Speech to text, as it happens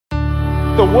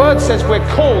The word says we're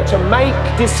called to make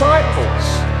disciples.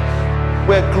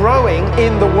 We're growing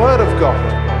in the word of God.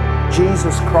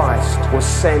 Jesus Christ was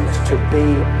sent to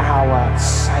be our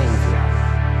Savior.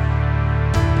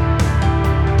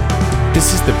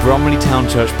 This is the Bromley Town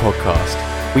Church podcast.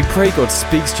 We pray God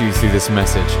speaks to you through this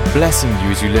message, blessing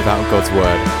you as you live out God's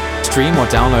word. Stream or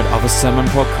download other sermon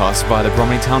podcasts via the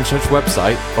Bromley Town Church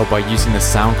website or by using the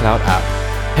SoundCloud app.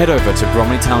 Head over to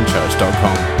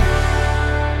bromleytownchurch.com.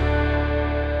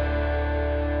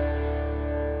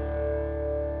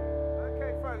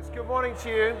 Okay, folks, good morning to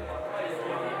you.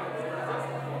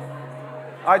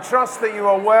 I trust that you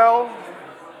are well.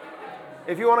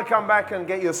 If you want to come back and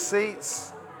get your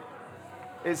seats,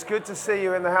 it's good to see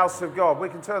you in the house of God. We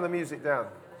can turn the music down.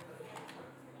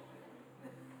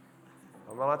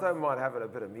 Well, I don't mind having a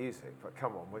bit of music, but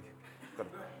come on, we've got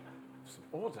some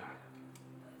order.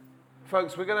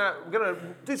 Folks, we're gonna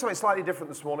do something slightly different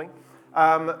this morning.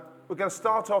 We're going to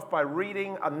start off by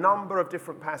reading a number of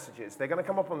different passages. They're going to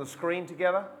come up on the screen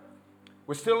together.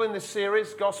 We're still in this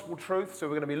series, Gospel Truth, so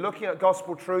we're going to be looking at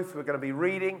Gospel Truth. We're going to be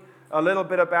reading a little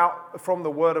bit from the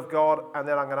Word of God, and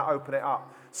then I'm going to open it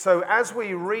up. So as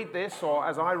we read this, or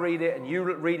as I read it and you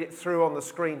read it through on the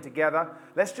screen together,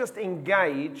 let's just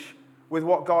engage with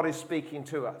what God is speaking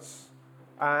to us.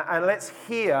 And let's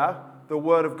hear the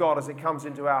Word of God as it comes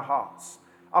into our hearts.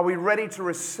 Are we ready to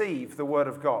receive the Word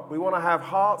of God? We want to have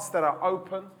hearts that are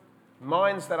open,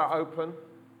 minds that are open.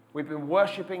 We've been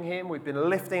worshiping Him. We've been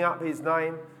lifting up His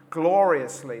name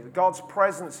gloriously. God's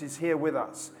presence is here with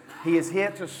us. He is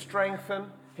here to strengthen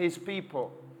His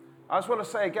people. I just want to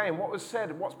say again what was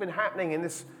said, what's been happening in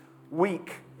this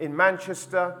week in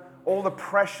Manchester, all the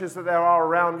pressures that there are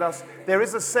around us. There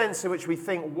is a sense in which we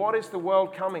think, what is the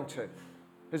world coming to?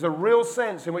 There's a real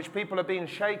sense in which people are being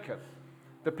shaken.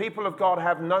 The people of God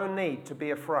have no need to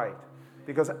be afraid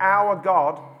because our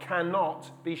God cannot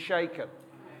be shaken.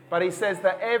 But He says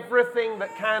that everything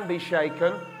that can be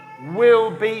shaken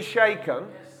will be shaken.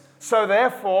 So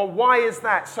therefore, why is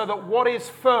that? So that what is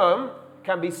firm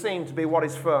can be seen to be what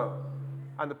is firm.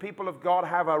 And the people of God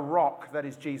have a rock that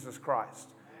is Jesus Christ.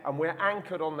 And we're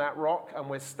anchored on that rock, and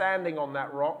we're standing on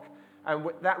that rock. And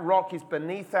that rock is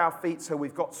beneath our feet, so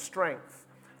we've got strength.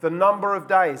 The number of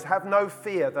days, have no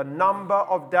fear. The number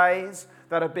of days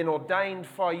that have been ordained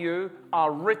for you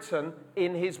are written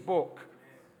in His book.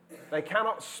 They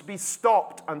cannot be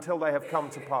stopped until they have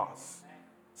come to pass.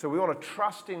 So we want to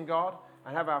trust in God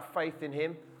and have our faith in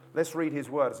Him. Let's read His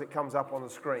word as it comes up on the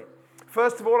screen.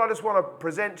 First of all, I just want to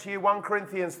present to you 1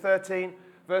 Corinthians 13,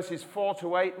 verses 4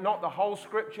 to 8. Not the whole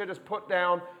scripture, just put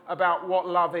down about what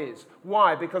love is.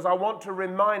 Why? Because I want to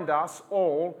remind us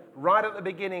all, right at the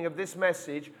beginning of this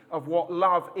message, of what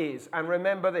love is. And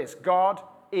remember this, God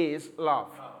is love.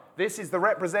 This is the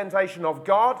representation of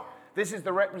God. This is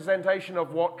the representation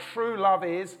of what true love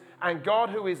is. And God,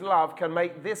 who is love, can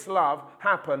make this love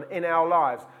happen in our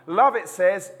lives. Love, it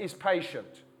says, is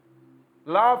patient.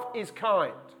 Love is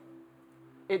kind.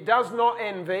 It does not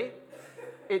envy.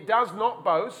 It does not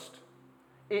boast.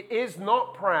 It is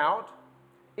not proud.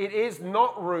 It is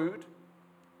not rude.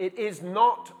 It is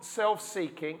not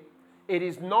self-seeking. It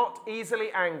is not easily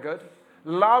angered.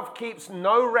 Love keeps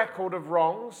no record of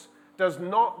wrongs, does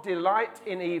not delight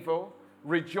in evil,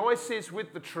 rejoices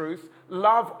with the truth.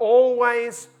 Love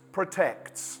always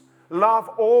protects. Love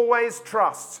always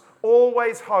trusts,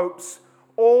 always hopes,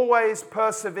 always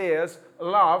perseveres.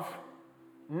 Love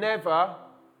never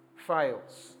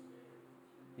fails.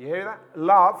 You hear that?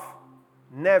 Love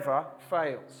never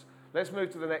fails. Let's move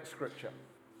to the next scripture.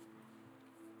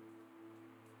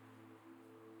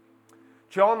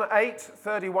 John 8,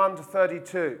 31 to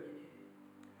 32.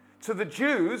 To the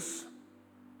Jews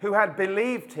who had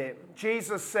believed Him,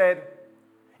 Jesus said,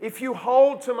 "If you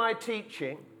hold to my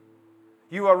teaching,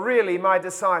 you are really my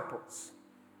disciples.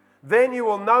 Then you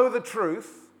will know the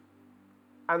truth,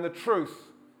 and the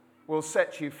truth will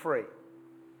set you free."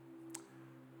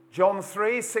 John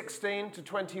 3, 16 to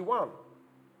 21.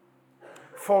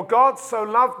 For God so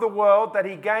loved the world that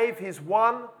He gave His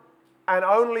one and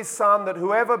only Son, that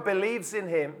whoever believes in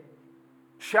Him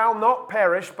shall not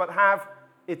perish but have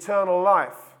eternal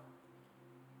life.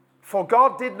 For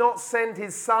God did not send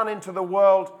His Son into the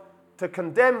world to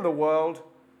condemn the world,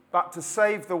 but to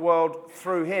save the world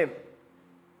through Him.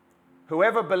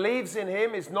 Whoever believes in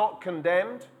Him is not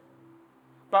condemned,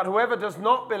 but whoever does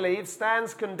not believe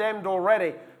stands condemned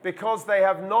already, because they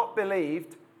have not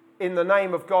believed in the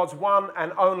name of God's one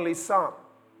and only Son.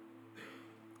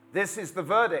 This is the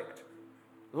verdict.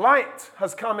 Light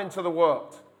has come into the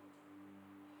world,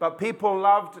 but people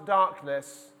loved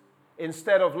darkness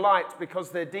instead of light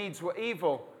because their deeds were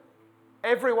evil.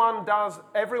 Everyone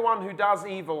who does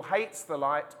evil hates the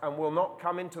light and will not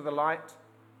come into the light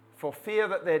for fear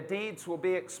that their deeds will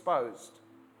be exposed.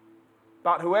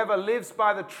 But whoever lives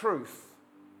by the truth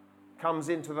comes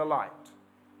into the light,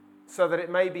 so that it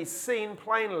may be seen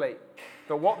plainly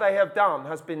that what they have done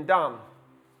has been done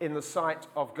in the sight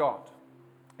of God.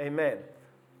 Amen.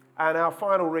 And our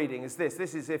final reading is this.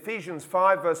 This is Ephesians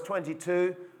 5, verse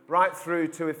 22, right through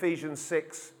to Ephesians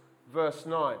 6, verse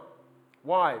 9.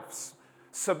 Wives,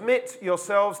 submit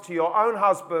yourselves to your own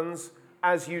husbands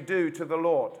as you do to the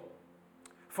Lord.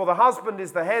 For the husband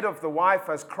is the head of the wife,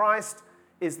 as Christ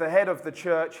is the head of the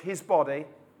church, his body,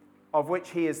 of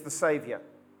which he is the Savior.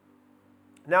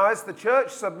 Now, as the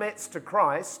church submits to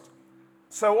Christ,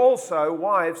 so also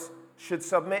wives should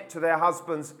submit to their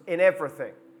husbands in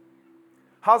everything.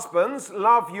 Husbands,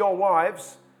 love your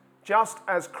wives, just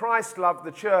as Christ loved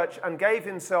the church and gave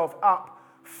himself up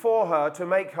for her to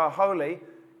make her holy,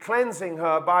 cleansing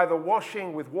her by the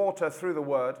washing with water through the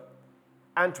word,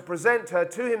 and to present her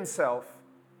to himself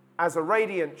as a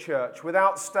radiant church,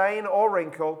 without stain or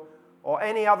wrinkle or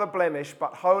any other blemish,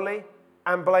 but holy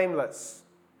and blameless.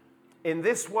 In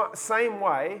this same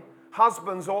way,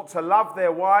 husbands ought to love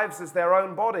their wives as their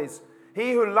own bodies.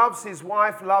 He who loves his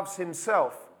wife loves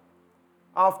himself.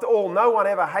 After all, no one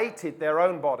ever hated their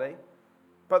own body,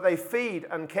 but they feed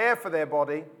and care for their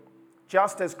body,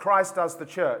 just as Christ does the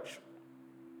church.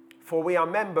 For we are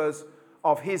members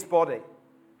of his body.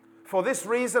 For this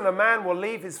reason, a man will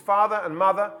leave his father and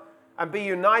mother and be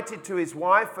united to his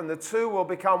wife, and the two will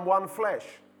become one flesh.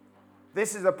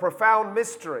 This is a profound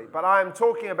mystery, but I am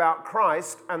talking about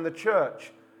Christ and the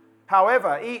church.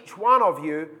 However, each one of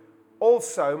you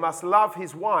also must love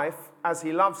his wife as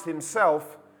he loves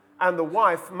himself, and the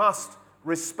wife must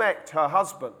respect her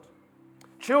husband.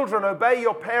 Children, obey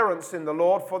your parents in the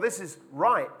Lord, for this is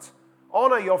right.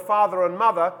 Honor your father and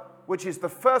mother, which is the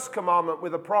first commandment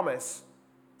with a promise,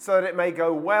 so that it may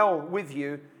go well with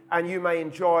you and you may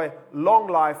enjoy long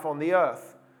life on the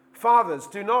earth. Fathers,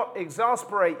 do not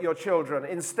exasperate your children.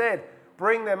 Instead,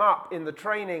 bring them up in the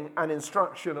training and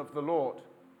instruction of the Lord.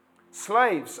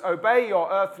 Slaves, obey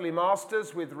your earthly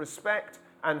masters with respect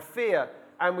and fear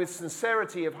and with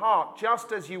sincerity of heart,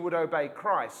 just as you would obey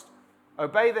Christ.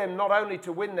 Obey them not only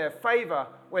to win their favor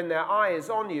when their eye is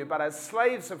on you, but as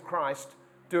slaves of Christ,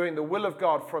 doing the will of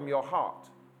God from your heart.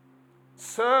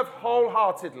 Serve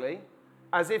wholeheartedly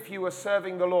as if you were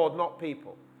serving the Lord, not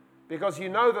people, because you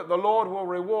know that the Lord will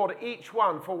reward each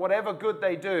one for whatever good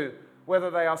they do, whether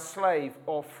they are slave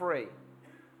or free.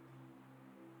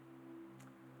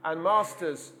 And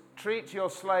masters, treat your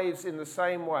slaves in the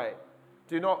same way.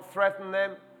 Do not threaten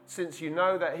them, since you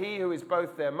know that he who is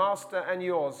both their master and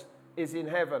yours is in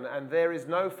heaven, and there is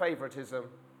no favoritism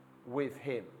with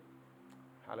him.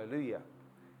 Hallelujah.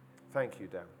 Thank you,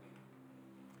 Dan.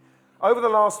 Over the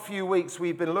last few weeks,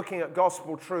 we've been looking at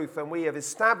gospel truth, and we have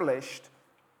established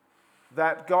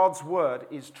that God's word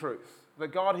is truth, that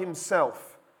God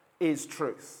himself is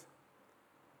truth.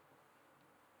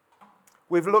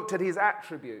 We've looked at his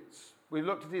attributes. We've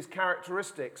looked at his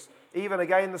characteristics. Even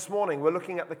again this morning, we're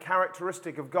looking at the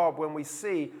characteristic of God when we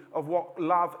see of what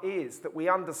love is, that we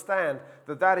understand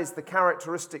that that is the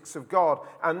characteristics of God.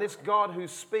 And this God who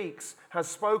speaks has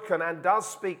spoken and does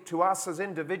speak to us as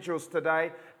individuals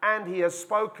today, and he has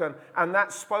spoken, and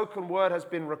that spoken word has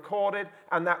been recorded,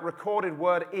 and that recorded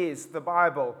word is the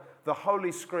Bible, the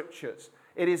Holy Scriptures.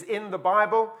 It is in the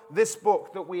Bible, this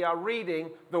book that we are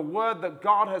reading, the word that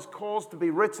God has caused to be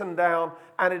written down,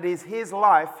 and it is his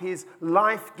life, his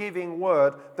life-giving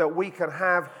word that we can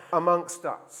have amongst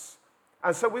us.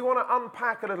 And so we want to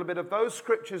unpack a little bit of those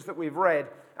scriptures that we've read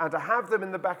and to have them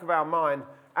in the back of our mind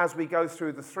as we go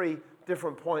through the three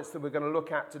different points that we're going to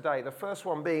look at today. The first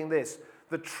one being this: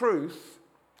 the truth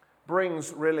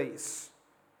brings release.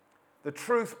 The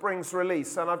truth brings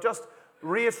release. And I've just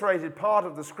reiterated part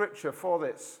of the scripture for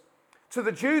this. To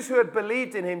the Jews who had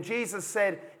believed in him, Jesus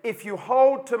said, "If you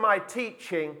hold to my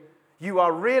teaching, you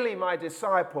are really my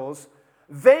disciples.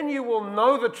 Then you will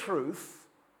know the truth,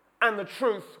 and the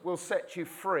truth will set you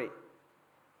free."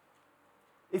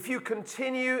 If you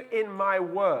continue in my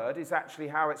word is actually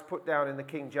how it's put down in the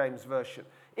King James Version.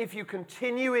 If you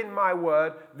continue in my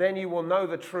word, then you will know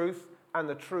the truth, and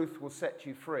the truth will set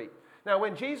you free. Now,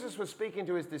 when Jesus was speaking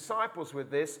to his disciples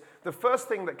with this, the first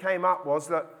thing that came up was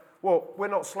that, well, we're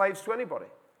not slaves to anybody.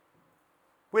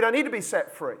 We don't need to be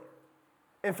set free.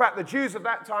 In fact, the Jews of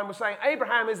that time were saying,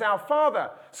 Abraham is our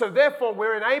father, so therefore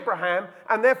we're in Abraham,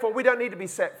 and therefore we don't need to be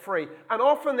set free. And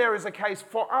often there is a case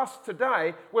for us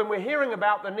today, when we're hearing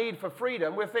about the need for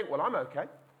freedom, we think, well, I'm okay.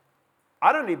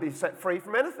 I don't need to be set free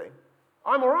from anything.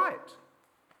 I'm all right.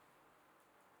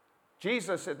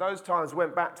 Jesus at those times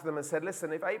went back to them and said,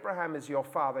 listen, if Abraham is your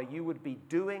father, you would be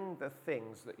doing the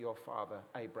things that your father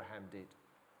Abraham did.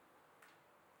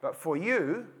 But for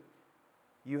you,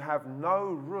 you have no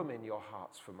room in your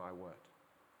hearts for my word.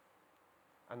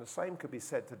 And the same could be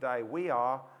said today. We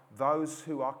are those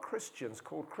who are Christians,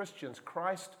 called Christians,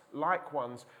 Christ-like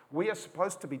ones. We are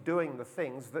supposed to be doing the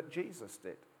things that Jesus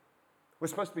did. We're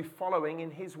supposed to be following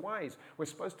in his ways. We're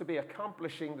supposed to be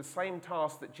accomplishing the same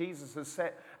task that Jesus has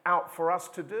set out for us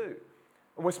to do.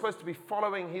 And we're supposed to be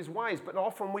following his ways, but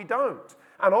often we don't.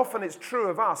 And often it's true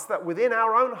of us that within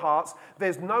our own hearts,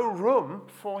 there's no room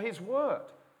for his word.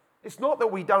 It's not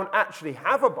that we don't actually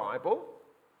have a Bible.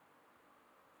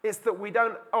 It's that we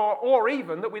don't, or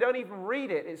even that we don't even read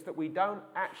it. It's that we don't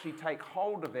actually take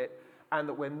hold of it and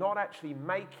that we're not actually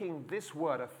making this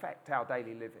word affect our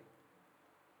daily living.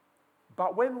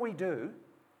 But when we do,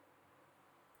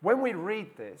 when we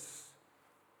read this,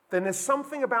 then there's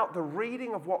something about the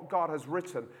reading of what God has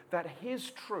written that his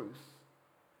truth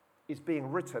is being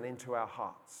written into our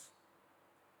hearts.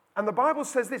 And the Bible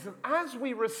says this, that as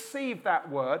we receive that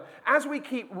word, as we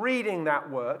keep reading that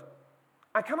word,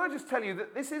 and can I just tell you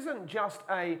that this isn't just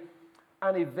an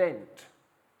event.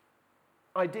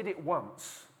 I did it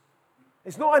once.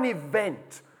 It's not an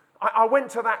event. I went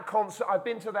to that concert, I've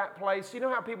been to that place. You know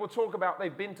how people talk about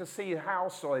they've been to see a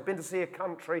house or they've been to see a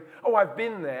country? Oh, I've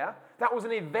been there. That was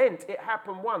an event. It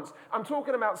happened once. I'm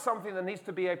talking about something that needs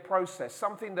to be a process,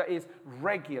 something that is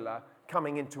regular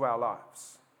coming into our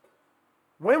lives.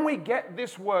 When we get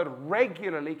this word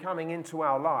regularly coming into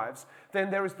our lives,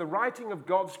 then there is the writing of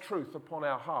God's truth upon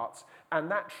our hearts, and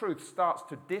that truth starts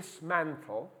to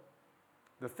dismantle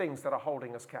the things that are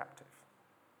holding us captive.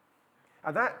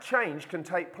 And that change can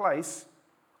take place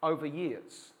over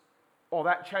years, or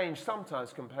that change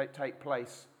sometimes can take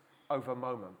place over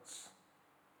moments.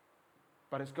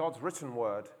 But it's God's written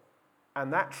word,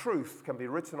 and that truth can be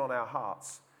written on our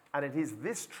hearts, and it is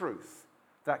this truth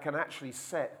that can actually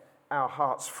set our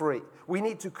hearts free. We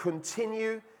need to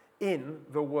continue in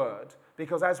the word,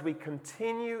 because as we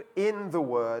continue in the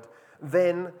word,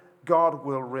 then God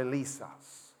will release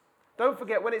us. Don't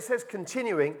forget, when it says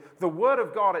continuing, the word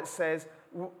of God, it says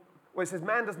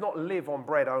man does not live on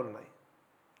bread only.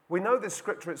 We know this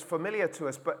scripture, it's familiar to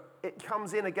us, but it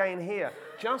comes in again here.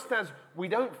 Just as we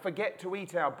don't forget to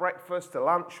eat our breakfast or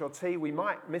lunch or tea, we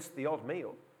might miss the odd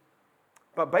meal.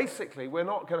 But basically, we're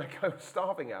not going to go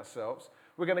starving ourselves.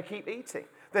 We're going to keep eating.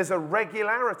 There's a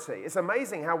regularity. It's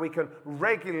amazing how we can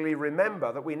regularly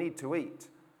remember that we need to eat.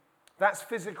 That's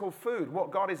physical food.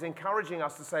 What God is encouraging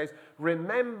us to say is,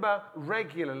 remember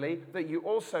regularly that you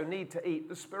also need to eat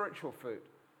the spiritual food.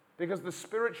 Because the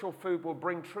spiritual food will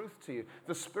bring truth to you.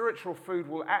 The spiritual food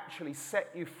will actually set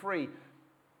you free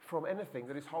from anything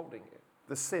that is holding you.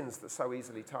 The sins that so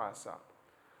easily tie us up.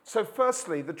 So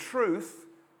firstly, the truth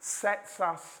sets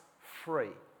us free.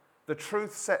 The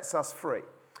truth sets us free.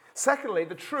 Secondly,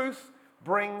 the truth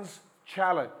brings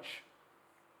challenge.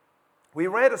 We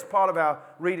read as part of our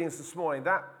readings this morning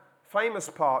that famous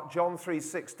part, John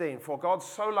 3:16, for God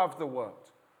so loved the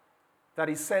world that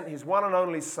he sent his one and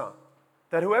only Son,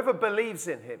 that whoever believes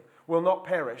in him will not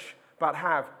perish but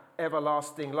have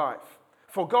everlasting life.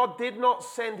 For God did not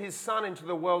send his Son into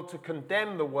the world to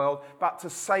condemn the world, but to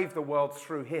save the world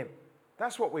through him.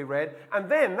 That's what we read.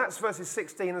 And then that's verses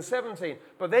 16 and 17.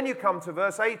 But then you come to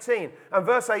verse 18. And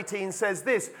verse 18 says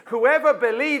this, whoever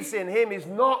believes in him is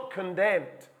not condemned.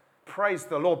 Praise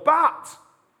the Lord. But,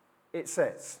 it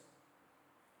says,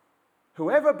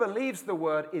 whoever believes the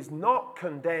word is not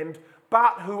condemned,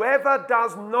 but whoever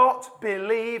does not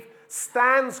believe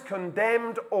stands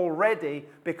condemned already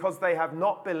because they have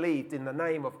not believed in the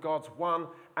name of God's one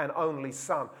and only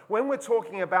Son. When we're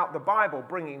talking about the Bible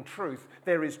bringing truth,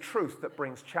 there is truth that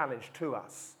brings challenge to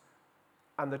us.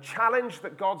 And the challenge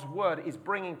that God's word is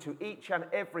bringing to each and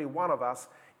every one of us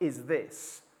is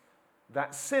this,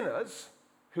 that sinners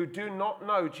who do not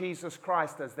know Jesus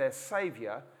Christ as their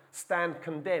Savior stand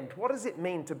condemned. What does it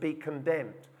mean to be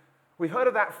condemned? We've heard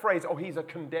of that phrase, oh, he's a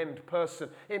condemned person.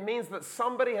 It means that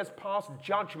somebody has passed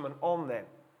judgment on them.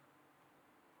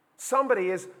 Somebody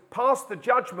has passed the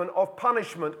judgment of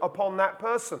punishment upon that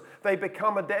person. They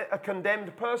become a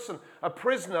condemned person. A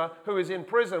prisoner who is in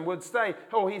prison would say,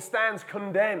 oh, he stands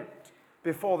condemned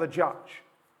before the judge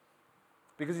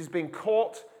because he's been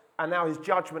caught and now his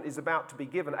judgment is about to be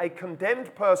given. A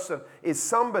condemned person is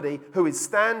somebody who is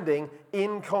standing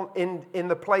in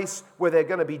the place where they're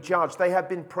going to be judged. They have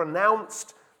been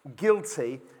pronounced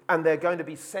guilty and they're going to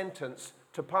be sentenced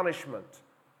to punishment.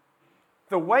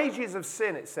 The wages of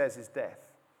sin, it says, is death.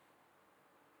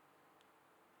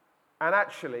 And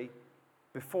actually,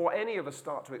 before any of us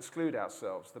start to exclude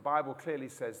ourselves, the Bible clearly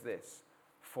says this: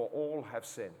 for all have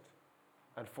sinned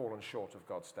and fallen short of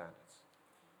God's standards.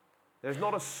 There's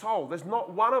not a soul, there's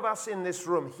not one of us in this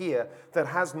room here that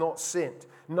has not sinned.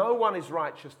 No one is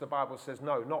righteous, the Bible says.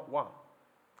 No, not one.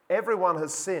 Everyone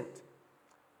has sinned.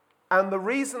 And the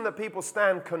reason that people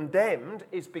stand condemned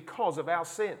is because of our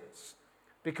sins.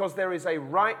 Because there is a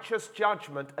righteous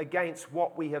judgment against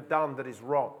what we have done that is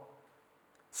wrong.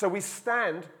 So we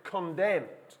stand condemned.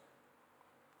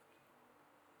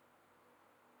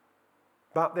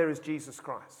 But there is Jesus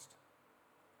Christ.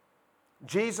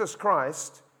 Jesus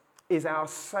Christ is our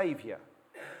Savior.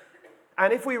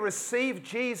 And if we receive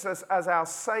Jesus as our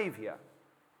Savior,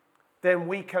 then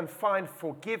we can find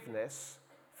forgiveness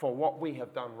for what we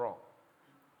have done wrong.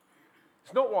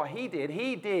 It's not what He did.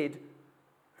 He did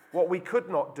what we could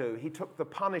not do. He took the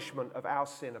punishment of our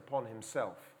sin upon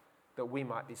Himself that we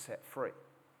might be set free.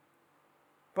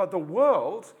 But the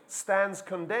world stands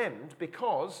condemned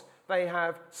because they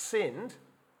have sinned,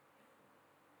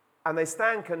 and they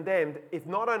stand condemned if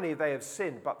not only they have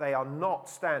sinned, but they are not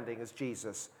standing as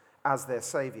Jesus as their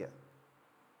Savior.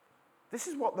 This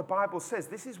is what the Bible says.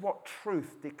 This is what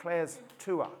truth declares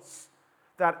to us.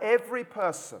 That every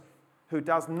person who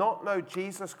does not know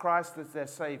Jesus Christ as their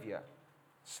Savior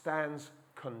stands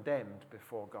condemned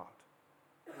before God.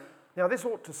 Now, this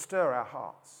ought to stir our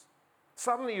hearts.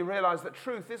 Suddenly you realize that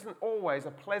truth isn't always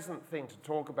a pleasant thing to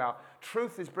talk about.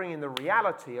 Truth is bringing the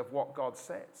reality of what God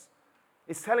says.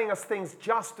 It's telling us things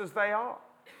just as they are.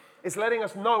 It's letting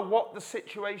us know what the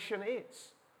situation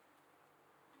is.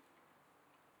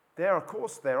 Of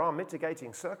course, there are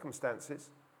mitigating circumstances,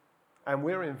 and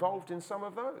we're involved in some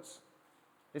of those.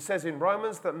 It says in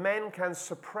Romans that men can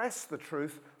suppress the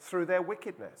truth through their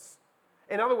wickedness.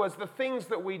 In other words, the things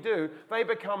that we do, they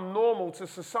become normal to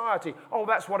society. Oh,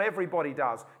 that's what everybody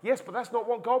does. Yes, but that's not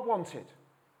what God wanted.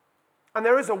 And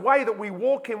there is a way that we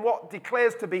walk in what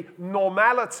declares to be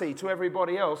normality to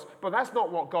everybody else, but that's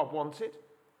not what God wanted.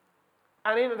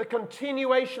 And in the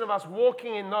continuation of us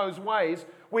walking in those ways,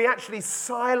 we actually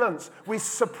silence, we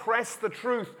suppress the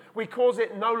truth. We cause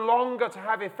it no longer to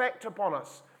have effect upon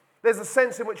us. There's a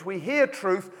sense in which we hear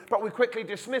truth, but we quickly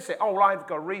dismiss it. Oh, well, I've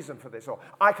got a reason for this, or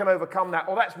I can overcome that,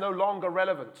 or that's no longer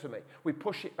relevant to me. We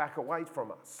push it back away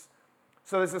from us.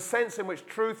 So there's a sense in which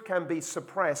truth can be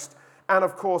suppressed, and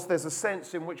of course there's a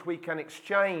sense in which we can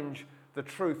exchange the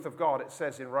truth of God, it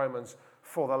says in Romans,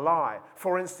 for the lie.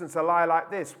 For instance, a lie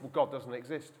like this: well, God doesn't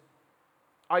exist.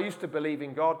 I used to believe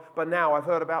in God, but now I've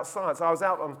heard about science. I was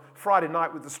out on Friday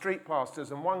night with the street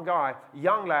pastors, and one guy,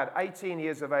 young lad, 18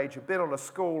 years of age, had been on a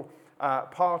school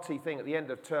party thing at the end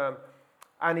of term,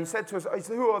 and he said to us, he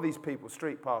said, who are these people,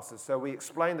 street pastors? So we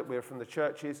explained that we were from the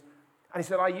churches, and he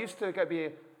said, I used to be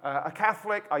a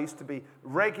Catholic, I used to be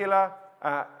regular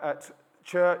at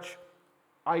church,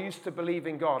 I used to believe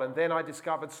in God, and then I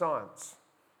discovered science.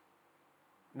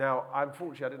 Now,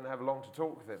 unfortunately, I didn't have long to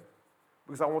talk with him,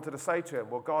 because I wanted to say to him,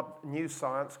 well, God knew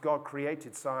science, God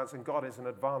created science, and God is in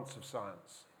advance of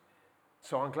science.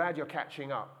 So I'm glad you're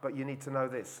catching up, but you need to know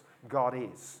this: God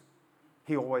is.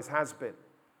 He always has been.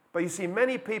 But you see,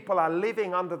 many people are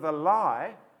living under the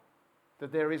lie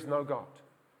that there is no God.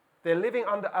 They're living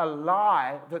under a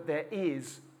lie that there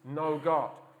is no God.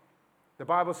 The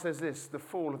Bible says this: the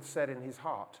fool hath said in his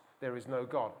heart, there is no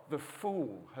God. The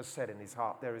fool has said in his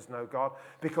heart, there is no God,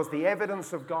 because the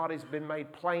evidence of God has been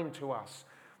made plain to us.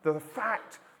 The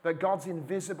fact that God's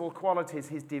invisible qualities,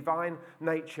 his divine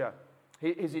nature,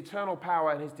 his eternal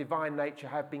power and his divine nature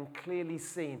have been clearly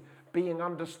seen, being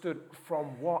understood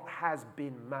from what has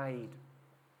been made.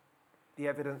 The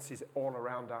evidence is all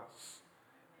around us.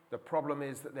 The problem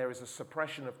is that there is a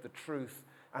suppression of the truth,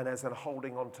 and there's a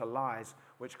holding on to lies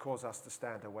which cause us to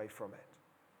stand away from it.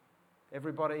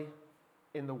 Everybody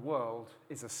in the world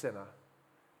is a sinner,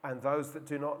 and those that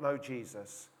do not know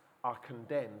Jesus are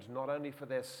condemned not only for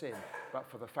their sin, but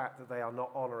for the fact that they are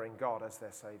not honoring God as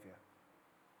their Savior.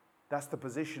 That's the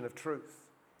position of truth.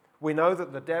 We know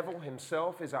that the devil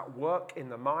himself is at work in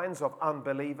the minds of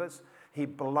unbelievers. He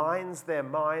blinds their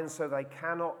minds so they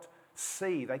cannot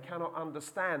see, they cannot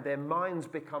understand. Their minds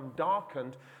become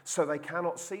darkened so they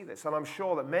cannot see this. And I'm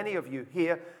sure that many of you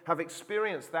here have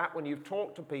experienced that when you've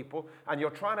talked to people and you're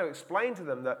trying to explain to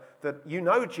them that you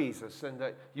know Jesus and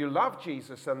that you love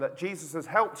Jesus and that Jesus has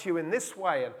helped you in this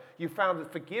way, and you found the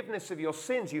forgiveness of your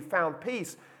sins, you found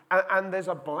peace, and there's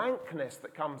a blankness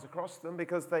that comes across them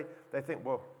because they think,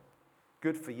 well,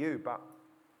 good for you, but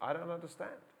I don't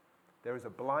understand. There is a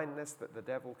blindness that the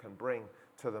devil can bring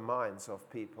to the minds of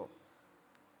people.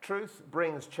 Truth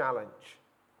brings challenge.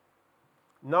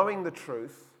 Knowing the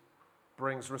truth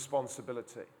brings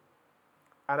responsibility.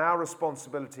 And our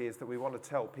responsibility is that we want to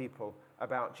tell people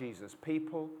about Jesus.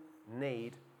 People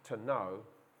need to know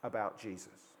about Jesus.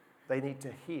 They need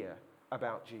to hear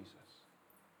about Jesus.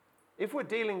 If we're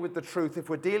dealing with the truth, if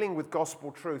we're dealing with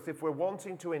gospel truth, if we're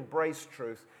wanting to embrace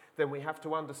truth, then we have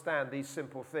to understand these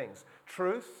simple things.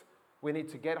 Truth, we need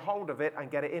to get hold of it and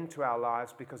get it into our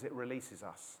lives because it releases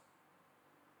us.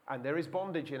 And there is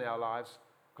bondage in our lives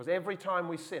because every time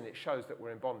we sin, it shows that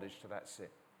we're in bondage to that sin.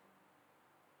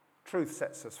 Truth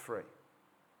sets us free.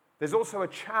 There's also a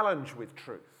challenge with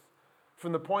truth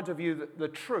from the point of view that the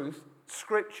truth,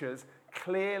 scriptures,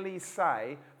 clearly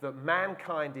say that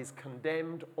mankind is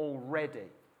condemned already.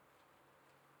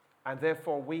 And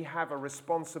therefore we have a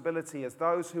responsibility as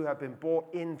those who have been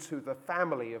brought into the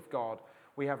family of God.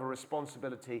 We have a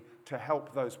responsibility to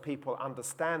help those people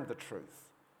understand the truth.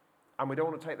 And we don't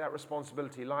want to take that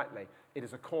responsibility lightly. It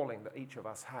is a calling that each of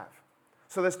us have.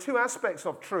 So there's two aspects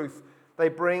of truth. They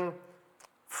bring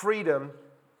freedom,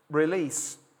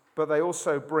 release, but they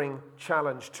also bring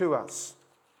challenge to us.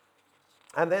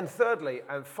 And then thirdly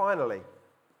and finally,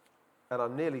 and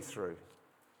I'm nearly through.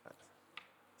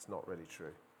 It's not really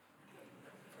true.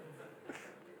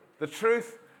 The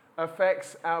truth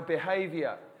affects our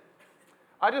behavior.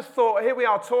 I just thought, here we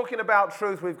are talking about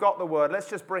truth. We've got the word. Let's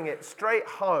just bring it straight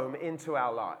home into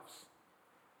our lives.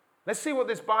 Let's see what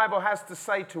this Bible has to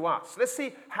say to us. Let's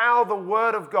see how the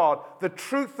word of God, the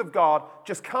truth of God,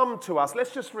 just come to us.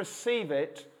 Let's just receive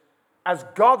it as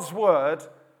God's word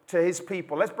to his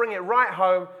people. Let's bring it right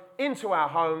home into our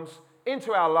homes,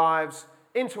 into our lives,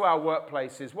 into our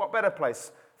workplaces. What better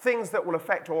place? Things that will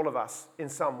affect all of us in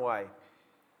some way.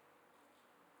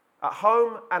 At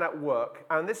home and at work.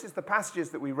 And this is the passages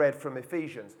that we read from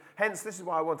Ephesians. Hence, this is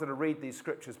why I wanted to read these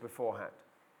scriptures beforehand.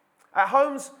 At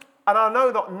homes, and I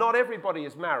know that not everybody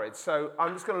is married, so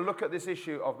I'm just going to look at this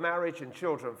issue of marriage and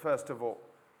children first of all.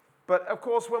 But of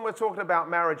course, when we're talking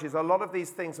about marriages, a lot of these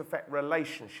things affect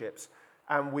relationships,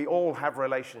 and we all have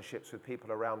relationships with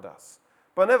people around us.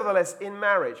 But nevertheless, in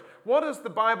marriage, what does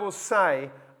the Bible say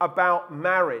about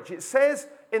marriage? It says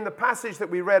in the passage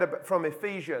that we read from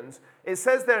Ephesians, it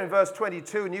says there in verse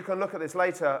 22, and you can look at this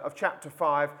later, of chapter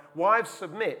 5, wives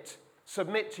submit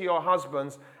to your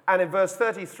husbands. And in verse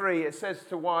 33, it says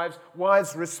to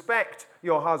wives, respect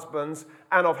your husbands.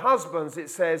 And of husbands, it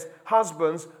says,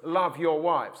 husbands, love your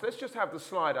wives. Let's just have the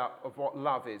slide up of what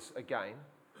love is again.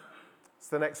 It's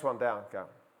the next one down. Go.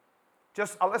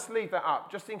 Let's leave that up,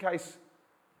 just in case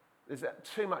there's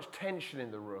too much tension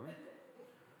in the room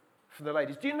from the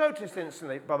ladies. Do you notice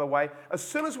instantly, by the way, as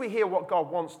soon as we hear what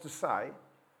God wants to say,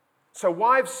 so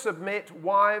wives submit,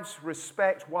 wives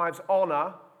respect, wives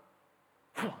honor.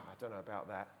 I don't know about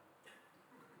that.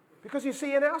 Because you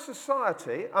see, in our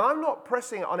society, and I'm not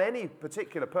pressing it on any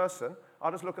particular person,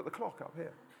 I'll just look at the clock up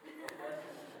here.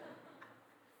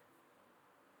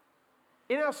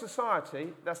 In our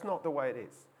society, that's not the way it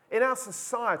is. In our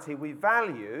society, we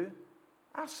value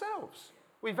ourselves.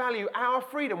 We value our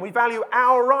freedom. We value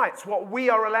our rights, what we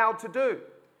are allowed to do.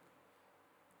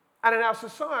 And in our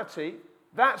society,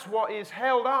 that's what is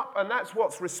held up, and that's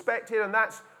what's respected, and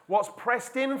that's what's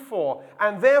pressed in for.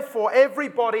 And therefore,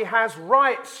 everybody has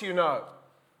rights, you know.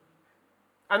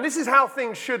 And this is how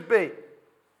things should be.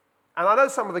 And I know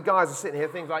some of the guys are sitting here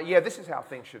thinking like, yeah, this is how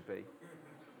things should be.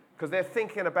 Because they're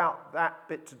thinking about that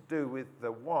bit to do with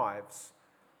the wives.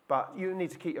 But you need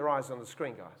to keep your eyes on the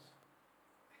screen, guys.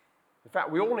 In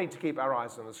fact, we all need to keep our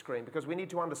eyes on the screen because we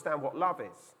need to understand what love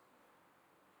is.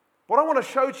 What I want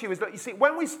to show to you is that, you see,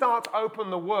 when we start to open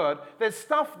the Word, there's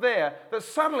stuff there that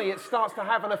suddenly it starts to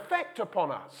have an effect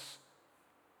upon us.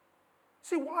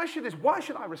 See, why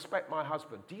should I respect my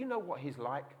husband? Do you know what he's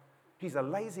like? He's a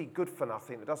lazy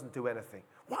good-for-nothing that doesn't do anything.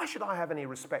 Why should I have any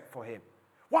respect for him?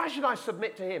 Why should I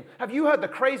submit to him? Have you heard the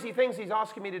crazy things he's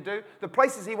asking me to do? The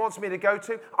places he wants me to go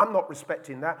to? I'm not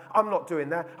respecting that. I'm not doing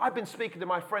that. I've been speaking to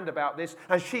my friend about this,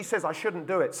 and she says I shouldn't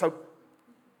do it. So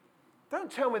don't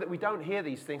tell me that we don't hear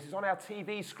these things. It's on our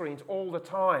TV screens all the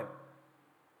time.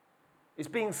 It's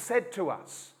being said to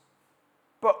us.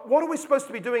 But what are we supposed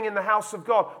to be doing in the house of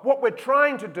God? What we're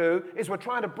trying to do is we're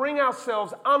trying to bring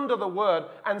ourselves under the Word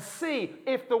and see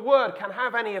if the Word can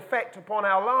have any effect upon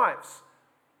our lives.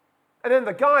 And then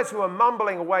the guys who are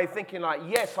mumbling away thinking like,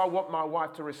 yes, I want my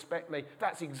wife to respect me.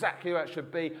 That's exactly how it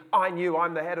should be.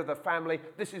 I'm the head of the family.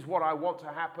 This is what I want to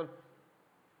happen.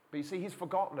 But you see, he's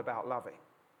forgotten about loving.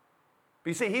 But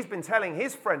you see, he's been telling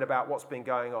his friend about what's been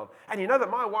going on. And you know that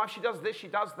my wife, she does this, she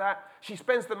does that. She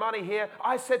spends the money here.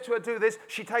 I said to her, do this.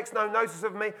 She takes no notice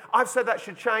of me. I've said that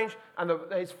should change. And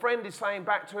his friend is saying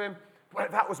back to him, Well,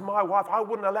 if that was my wife, I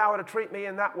wouldn't allow her to treat me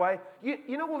in that way.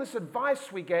 You know all this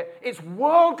advice we get? It's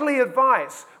worldly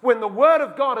advice when the Word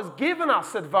of God has given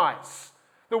us advice.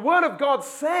 The Word of God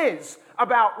says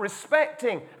about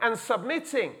respecting and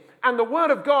submitting, and the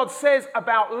Word of God says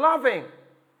about loving.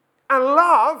 And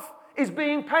love is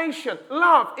being patient.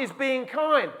 Love is being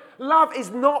kind. Love is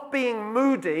not being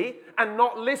moody and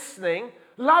not listening.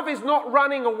 Love is not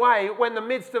running away when in the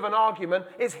midst of an argument.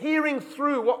 It's hearing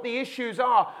through what the issues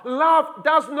are. Love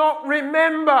does not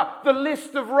remember the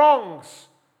list of wrongs.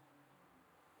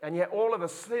 And yet all of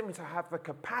us seem to have the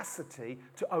capacity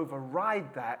to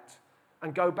override that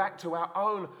and go back to our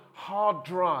own hard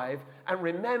drive and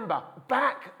remember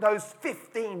back those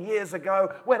 15 years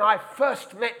ago when I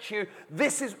first met you,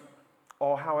 this is,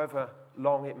 or however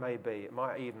long it may be. It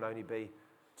might even only be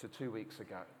to 2 weeks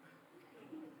ago.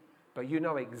 But you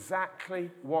know exactly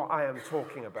what I am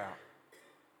talking about.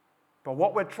 But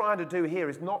what we're trying to do here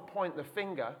is not point the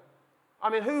finger. I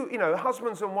mean,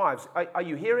 husbands and wives, are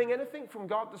you hearing anything from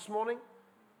God this morning?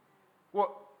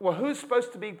 Well, who's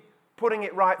supposed to be putting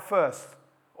it right first?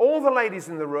 All the ladies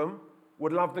in the room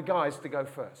would love the guys to go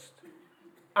first.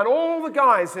 And all the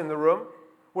guys in the room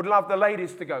would love the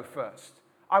ladies to go first.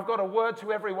 I've got a word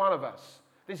to every one of us.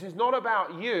 This is not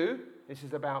about you, this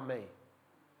is about me.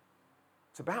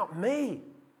 It's about me.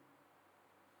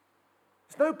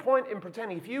 There's no point in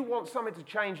pretending. If you want something to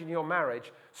change in your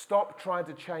marriage, stop trying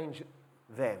to change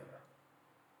them.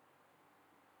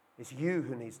 It's you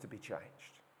who needs to be changed.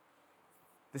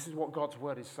 This is what God's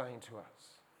word is saying to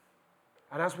us.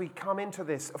 And as we come into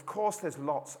this, of course there's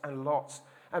lots and lots.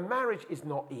 And marriage is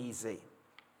not easy.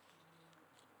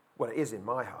 Well, it is in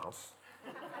my house.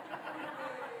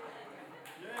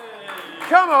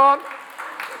 Come on.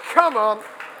 Come on.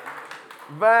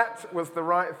 That was the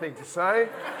right thing to say.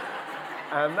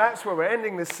 And that's where we're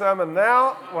ending this sermon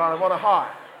now. Well, I'm on a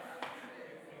high.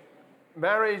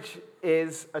 Marriage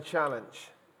is a challenge.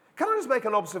 Can I just make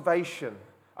an observation?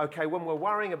 Okay, when we're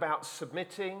worrying about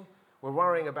submitting, we're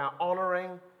worrying about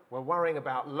honoring, we're worrying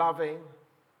about loving.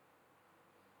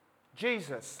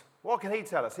 Jesus, what can he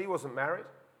tell us? He wasn't married.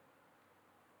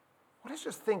 Well, let's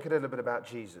just think a little bit about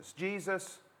Jesus.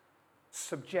 Jesus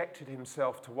subjected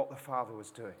himself to what the Father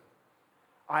was doing.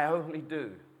 I only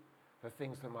do the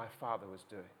things that my Father was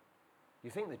doing. You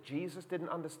think that Jesus didn't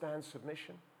understand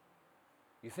submission?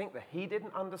 You think that he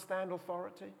didn't understand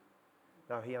authority?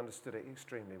 No, he understood it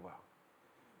extremely well.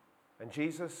 And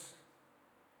Jesus,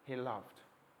 he loved.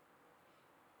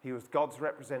 He was God's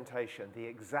representation, the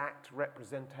exact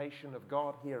representation of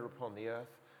God here upon the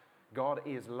earth. God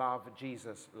is love.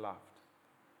 Jesus loved.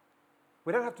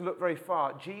 We don't have to look very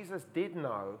far. Jesus did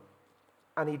know,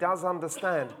 and he does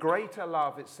understand. Greater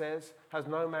love, it says, has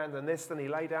no man than this, than he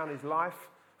lay down his life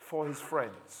for his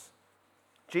friends.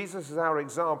 Jesus is our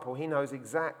example. He knows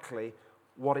exactly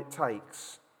what it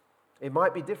takes. It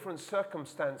might be different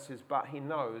circumstances, but he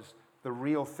knows the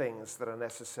real things that are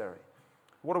necessary.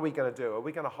 What are we going to do? Are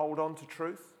we going to hold on to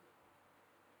truth?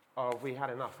 Or have we had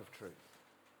enough of truth?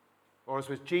 Or as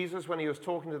with Jesus when he was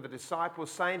talking to the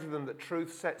disciples, saying to them that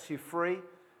truth sets you free,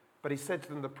 but he said to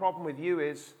them, the problem with you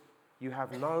is you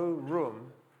have no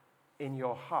room in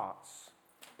your hearts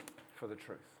for the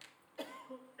truth. Do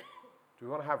we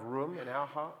want to have room in our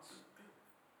hearts?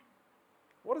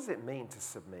 What does it mean to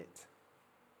submit?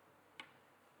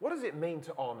 What does it mean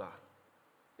to honor?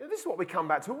 You know, this is what we come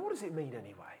back to. What does it mean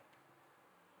anyway?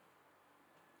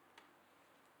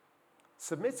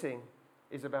 Submitting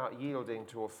is about yielding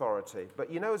to authority.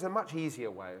 But you know, there's a much easier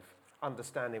way of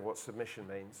understanding what submission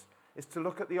means, is to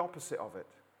look at the opposite of it.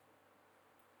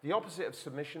 The opposite of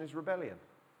submission is rebellion.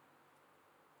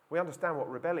 We understand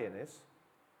what rebellion is.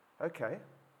 Okay,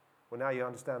 well now you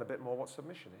understand a bit more what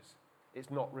submission is. It's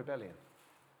not rebellion.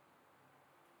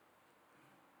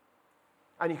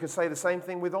 And you can say the same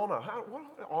thing with honor. What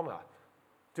honor?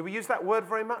 Do we use that word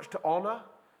very much? To honor?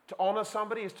 To honor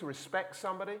somebody is to respect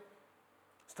somebody.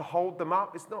 It's to hold them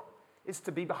up. It's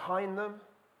to be behind them.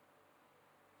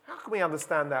 How can we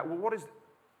understand that? Well,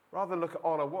 rather than look at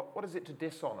honor, what is it to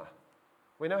dishonor?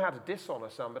 We know how to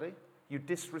dishonor somebody. You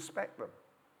disrespect them.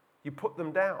 You put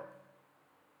them down.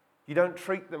 You don't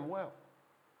treat them well.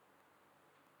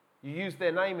 You use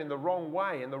their name in the wrong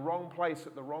way, in the wrong place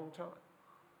at the wrong time.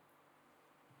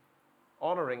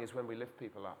 Honoring is when we lift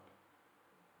people up.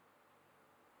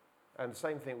 And the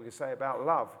same thing we can say about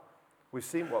love. We've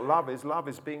seen what love is. Love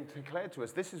is being declared to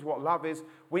us. This is what love is.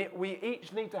 We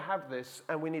each need to have this,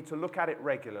 and we need to look at it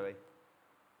regularly.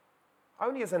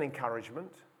 Only as an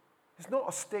encouragement. It's not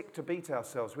a stick to beat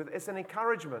ourselves with. It's an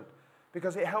encouragement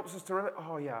because it helps us to remember,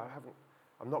 oh yeah,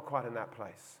 I'm not quite in that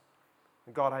place.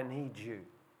 And God, I need you.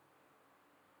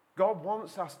 God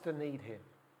wants us to need him.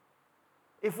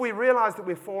 If we realize that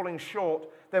we're falling short,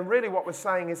 then really what we're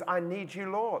saying is, I need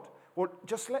you, Lord. Well,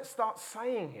 just let's start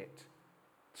saying it.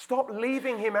 Stop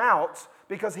leaving him out,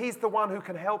 because he's the one who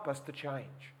can help us to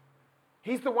change.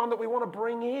 He's the one that we want to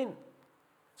bring in.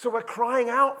 So we're crying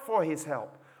out for his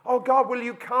help. Oh God, will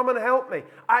you come and help me?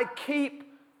 I keep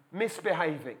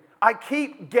misbehaving. I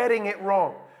keep getting it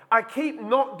wrong. I keep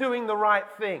not doing the right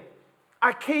thing.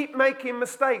 I keep making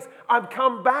mistakes. I've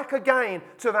come back again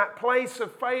to that place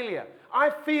of failure. I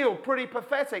feel pretty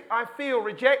pathetic. I feel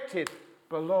rejected.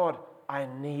 But Lord, I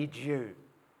need you.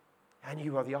 And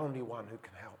you are the only one who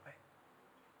can help me.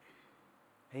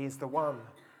 He is the one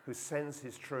who sends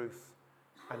his truth.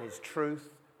 And his truth,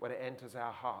 when it enters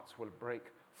our hearts, will break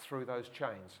through those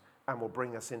chains and will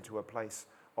bring us into a place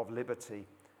of liberty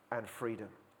and freedom.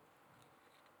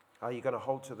 Are you going to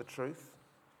hold to the truth?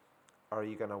 Or are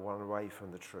you going to run away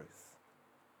from the truth?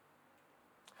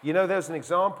 You know, there's an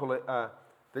example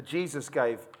that Jesus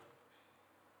gave.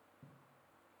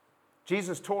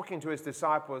 Jesus talking to his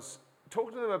disciples,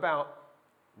 talking to them about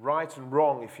right and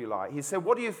wrong, if you like. He said,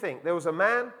 what do you think? There was a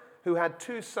man who had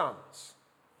 2 sons.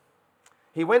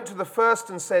 He went to the first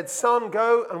and said, son,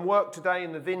 go and work today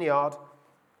in the vineyard.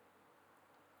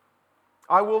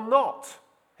 I will not,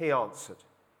 he answered.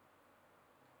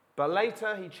 But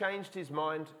later he changed his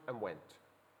mind and went.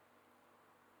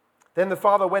 Then the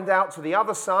father went out to the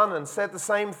other son and said the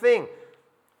same thing.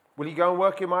 Will you go and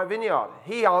work in my vineyard?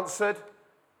 He answered,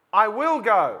 I will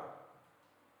go.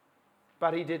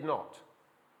 But he did not.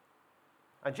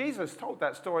 And Jesus told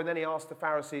that story, and then he asked the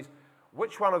Pharisees,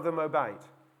 which one of them obeyed?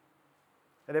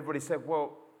 And everybody said,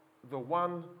 well, the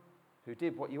one who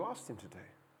did what you asked him to do.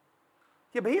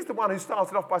 Yeah, but he's the one who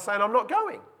started off by saying, I'm not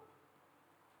going.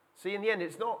 See, in the end,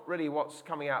 it's not really what's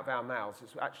coming out of our mouths.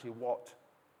 It's actually what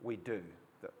we do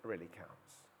that really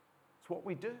counts. It's what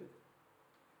we do.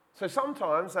 So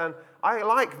sometimes, and I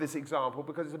like this example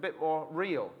because it's a bit more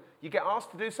real. You get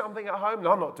asked to do something at home.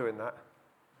 No, I'm not doing that.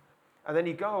 And then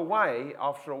you go away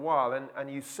after a while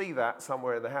and you see that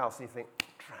somewhere in the house and you think,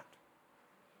 trapped.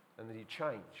 And then you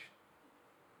change.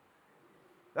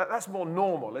 That's more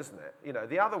normal, isn't it? You know,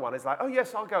 the other one is like, oh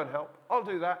yes, I'll go and help. I'll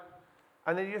do that.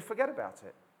 And then you just forget about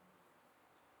it.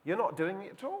 You're not doing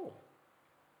it at all.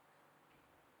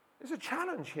 There's a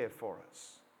challenge here for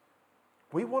us.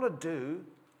 We want to do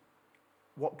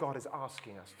what God is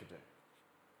asking us to do.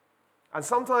 And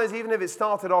sometimes, even if it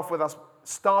started off with us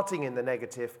starting in the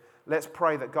negative, let's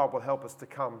pray that God will help us to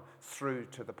come through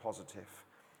to the positive.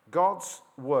 God's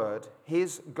word,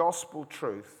 his gospel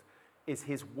truth, is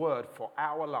his word for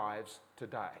our lives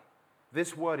today.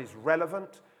 This word is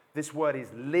relevant. This word is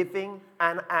living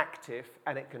and active,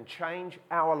 and it can change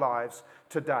our lives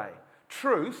today.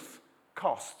 Truth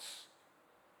costs.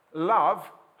 Love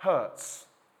hurts.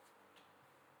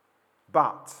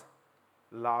 But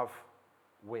love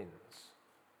wins.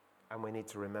 And we need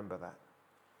to remember that.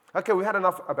 Okay, we had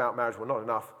enough about marriage. Well, not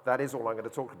enough. That is all I'm going to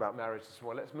talk about marriage this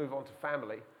morning. Let's move on to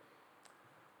family.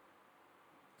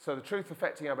 So the truth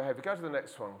affecting our behavior. Go to the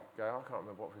next one. Go, I can't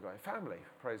remember what we've got. Family.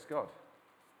 Praise God.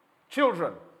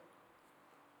 Children.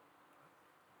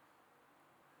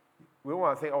 We all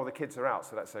want to think, oh, the kids are out,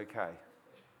 so that's okay.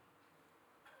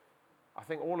 I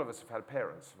think all of us have had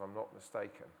parents, if I'm not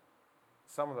mistaken.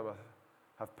 Some of them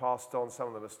have passed on, some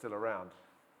of them are still around.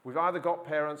 We've either got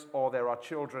parents or there are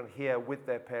children here with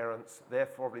their parents. They're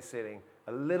probably feeling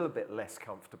a little bit less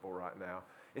comfortable right now,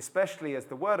 especially as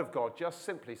the Word of God just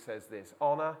simply says this,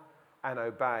 honor and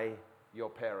obey your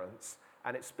parents.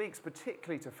 And it speaks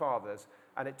particularly to fathers,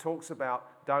 and it talks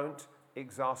about don't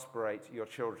exasperate your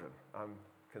children. I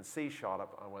can see Charlotte,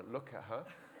 but I won't look at her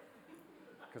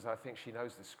because I think she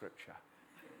knows the scripture.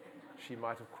 She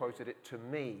might have quoted it to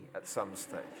me at some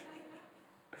stage.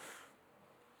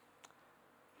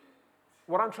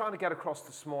 What I'm trying to get across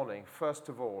this morning, first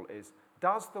of all, is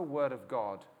does the Word of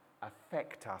God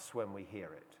affect us when we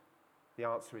hear it? The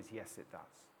answer is yes, it does.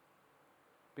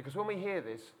 Because when we hear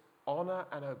this, honor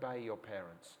and obey your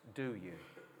parents, do you?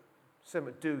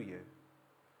 Simple, do you?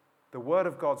 The Word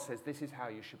of God says this is how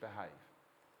you should behave.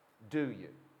 Do you?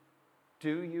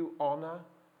 Do you honor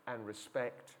and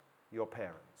respect your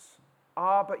parents?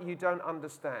 But you don't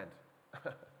understand.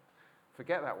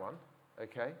 Forget that one,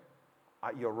 okay?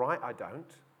 You're right, I don't.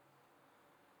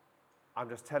 I'm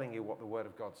just telling you what the Word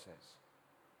of God says.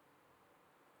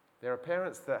 There are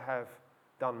parents that have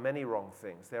done many wrong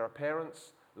things. There are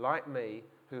parents like me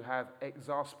who have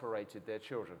exasperated their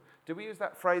children. Do we use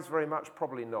that phrase very much?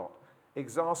 Probably not.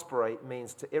 Exasperate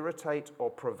means to irritate or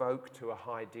provoke to a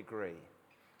high degree.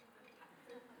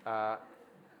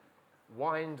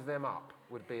 Wind them up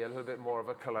would be a little bit more of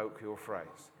a colloquial phrase.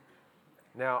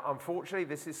 Now, unfortunately,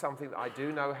 this is something that I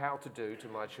do know how to do to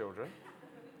my children.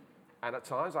 And at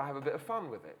times I have a bit of fun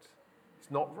with it.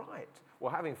 It's not right.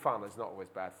 Well, having fun is not always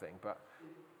a bad thing, but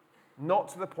not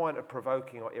to the point of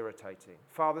provoking or irritating.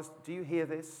 Fathers, do you hear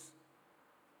this?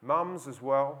 Mums as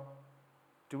well,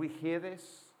 do we hear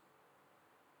this?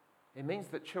 It means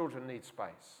that children need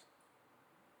space.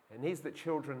 It means that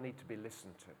children need to be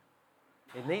listened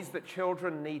to. It means that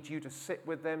children need you to sit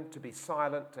with them, to be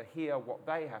silent, to hear what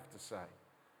they have to say.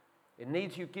 It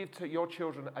needs you give to your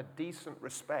children a decent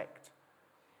respect.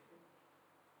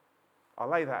 I'll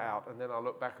lay that out and then I'll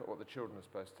look back at what the children are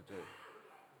supposed to do.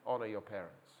 Honor your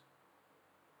parents.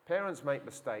 Parents make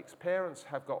mistakes. Parents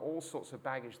have got all sorts of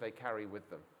baggage they carry with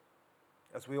them,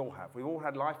 as we all have. We've all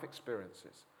had life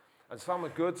experiences, and some are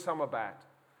good, some are bad.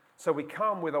 So we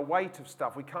come with a weight of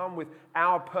stuff. We come with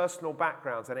our personal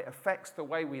backgrounds, and it affects the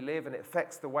way we live, and it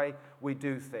affects the way we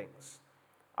do things.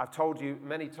 I've told you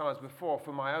many times before,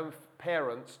 for my own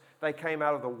parents, they came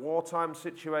out of the wartime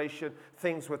situation.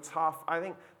 Things were tough. I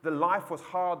think the life was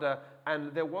harder,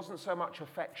 and there wasn't so much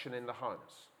affection in the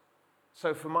homes.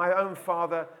 So for my own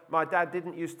father, my dad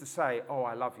didn't used to say, "Oh,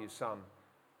 I love you, son."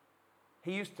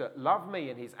 He used to love me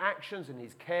in his actions, in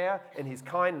his care, in his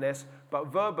kindness, but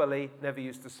verbally never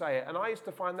used to say it. And I used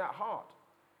to find that hard.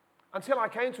 Until I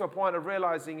came to a point of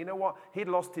realizing, you know what? He'd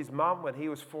lost his mum when he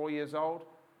was 4 years old.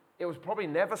 It was probably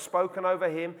never spoken over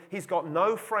him. He's got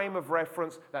no frame of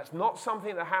reference. That's not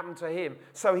something that happened to him.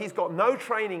 So he's got no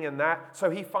training in that, so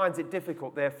he finds it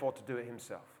difficult, therefore, to do it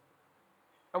himself.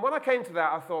 And when I came to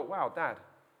that, I thought, wow, Dad,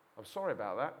 I'm sorry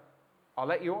about that. I'll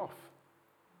let you off.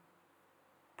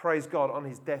 Praise God, on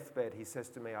his deathbed, he says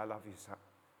to me, "I love you, son."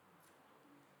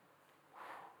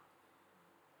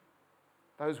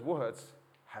 Those words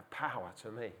have power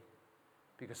to me,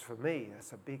 because for me,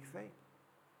 that's a big thing.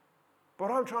 But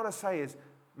what I'm trying to say is,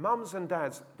 mums and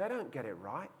dads, they don't get it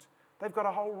right. They've got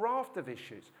a whole raft of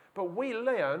issues. But we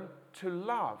learn to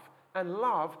love. And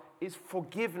love is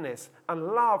forgiveness. And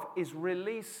love is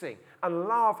releasing. And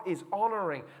love is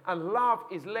honoring. And love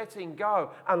is letting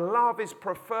go. And love is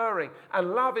preferring.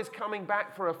 And love is coming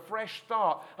back for a fresh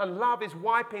start. And love is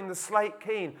wiping the slate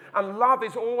clean. And love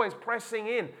is always pressing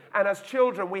in. And as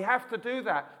children, we have to do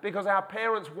that because our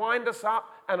parents wind us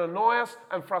up and annoy us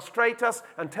and frustrate us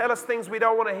and tell us things we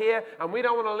don't want to hear and we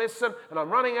don't want to listen. And I'm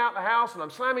running out the house and I'm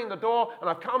slamming the door and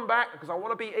I've come back because I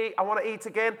want to eat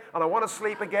again and I want to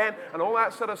sleep again and all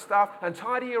that sort of stuff, and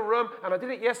tidy your room, and I did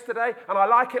it yesterday and I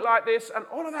like it like this, and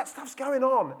all of that stuff's going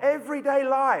on everyday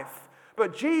life.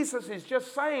 But Jesus is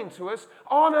just saying to us,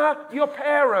 honor your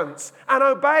parents and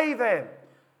obey them.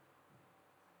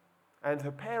 And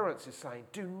her parents is saying,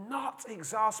 do not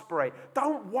exasperate.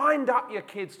 Don't wind up your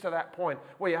kids to that point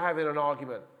where you're having an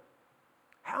argument.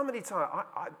 How many times,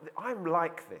 I'm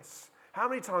like this. How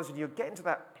many times when you get into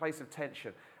that place of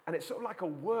tension and it's sort of like a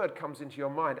word comes into your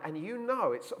mind and you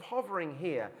know it's sort of hovering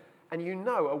here and you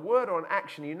know a word or an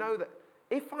action, you know that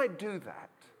if I do that,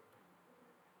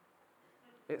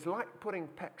 it's like putting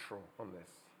petrol on this.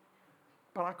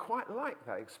 But I quite like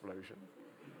that explosion.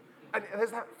 And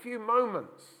there's that few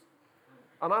moments.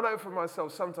 And I know for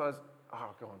myself sometimes, oh,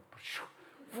 go on.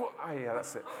 Oh, yeah,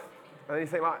 that's it. And then you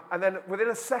think and then within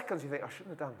a second you think, I shouldn't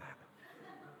have done that.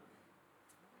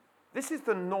 This is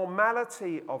the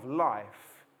normality of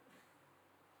life.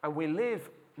 And we live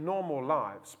normal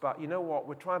lives, but you know what?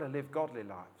 We're trying to live godly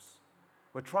lives.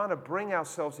 We're trying to bring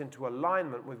ourselves into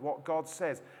alignment with what God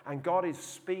says. And God is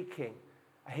speaking.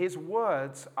 His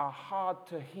words are hard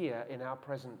to hear in our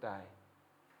present day.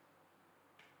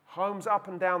 Homes up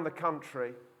and down the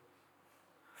country.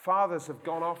 Fathers have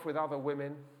gone off with other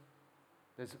women.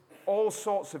 There's all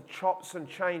sorts of chops and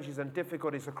changes and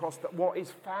difficulties across what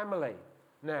is family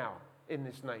now in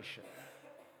this nation.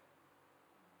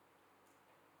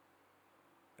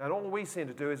 And all we seem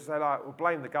to do is say, well,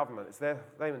 blame the government. It's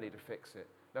they need to fix it.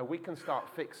 No, we can start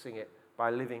fixing it by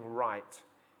living right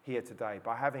here today,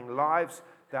 by having lives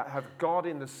that have God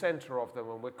in the center of them,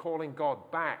 and we're calling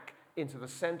God back into the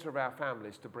center of our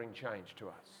families to bring change to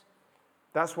us.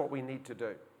 That's what we need to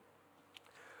do.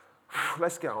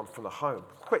 Let's get on from the home.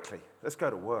 Quickly, let's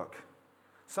go to work.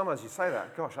 Sometimes you say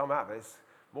that, gosh, I'm out of it. It's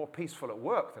more peaceful at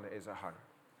work than it is at home.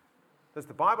 Does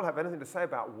the Bible have anything to say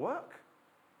about work?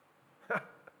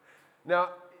 Now,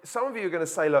 some of you are going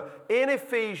to say, look, in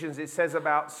Ephesians it says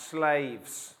about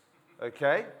slaves,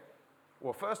 okay?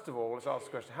 Well, first of all, let's ask the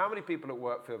question, how many people at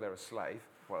work feel they're a slave?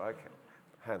 Well, okay,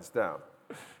 hands down.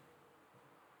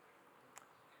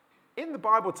 In the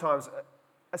Bible times,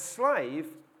 a slave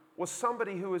was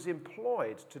somebody who was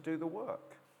employed to do the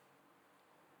work.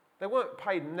 They weren't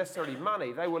paid necessarily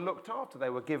money. They were looked after. They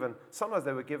were given, sometimes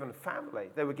they were given family.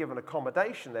 They were given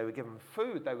accommodation. They were given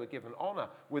food. They were given honor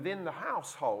within the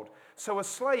household. So a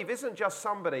slave isn't just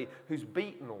somebody who's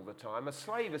beaten all the time. A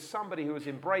slave is somebody who is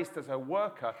embraced as a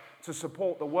worker to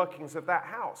support the workings of that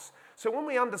house. So when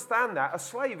we understand that, a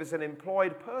slave is an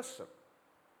employed person.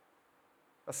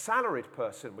 A salaried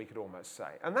person, we could almost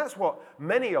say. And that's what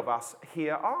many of us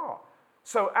here are.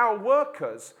 So our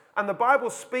workers, and the Bible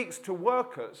speaks to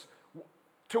workers.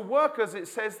 To workers, it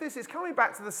says this. It's coming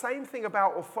back to the same thing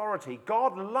about authority.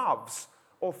 God loves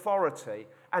authority,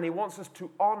 and he wants us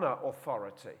to honor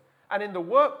authority. And in the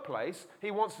workplace, he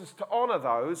wants us to honor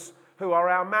those who are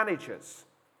our managers.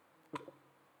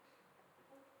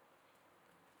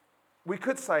 We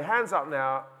could say, hands up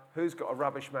now, who's got a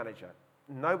rubbish manager?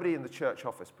 Nobody in the church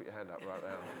office, put your hand up right now.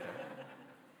 Okay.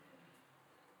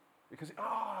 Because,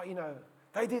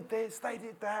 they did this, they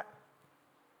did that.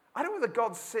 I don't know whether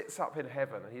God sits up in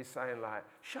heaven and he's saying like,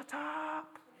 shut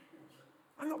up.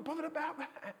 I'm not bothered about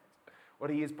that. Well,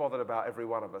 he is bothered about every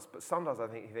one of us, but sometimes I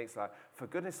think he thinks like, for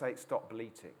goodness sake, stop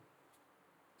bleating.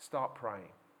 Start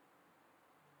praying.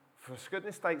 For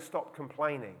goodness sake, stop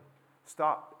complaining.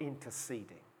 Start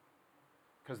interceding.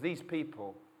 Because these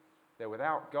people, they're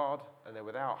without God and they're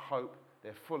without hope.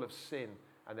 They're full of sin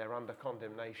and they're under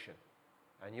condemnation.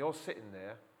 And you're sitting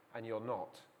there and you're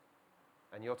not.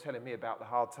 And you're telling me about the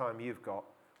hard time you've got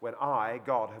when I,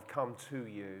 God, have come to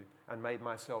you and made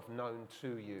myself known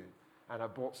to you. And I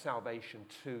brought salvation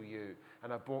to you.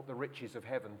 And I brought the riches of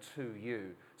heaven to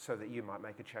you so that you might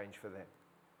make a change for them.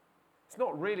 It's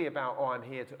not really about, I'm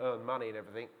here to earn money and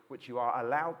everything, which you are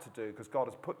allowed to do because God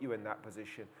has put you in that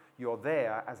position. You're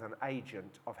there as an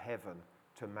agent of heaven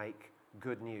to make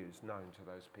good news known to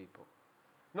those people.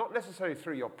 Not necessarily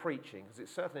through your preaching, because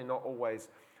it's certainly not always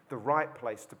the right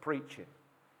place to preach in.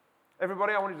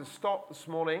 Everybody, I want you to stop this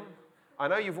morning. I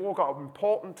know you've all got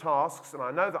important tasks, and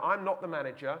I know that I'm not the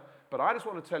manager, but I just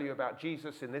want to tell you about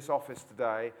Jesus in this office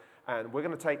today, and we're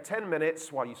going to take 10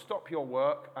 minutes while you stop your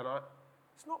work, and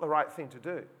it's not the right thing to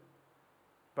do.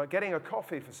 But getting a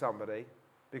coffee for somebody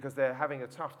because they're having a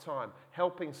tough time,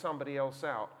 helping somebody else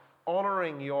out,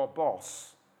 honoring your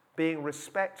boss, being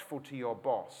respectful to your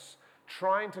boss,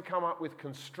 trying to come up with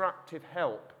constructive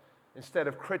help instead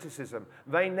of criticism.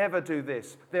 They never do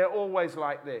this. They're always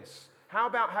like this. How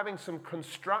about having some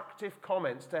constructive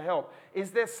comments to help?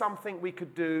 Is there something we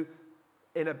could do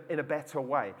in a better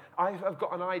way? I've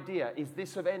got an idea. Is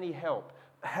this of any help?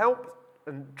 Help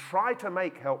and try to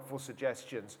make helpful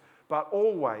suggestions, but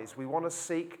always we want to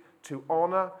seek to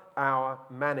honor our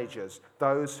managers,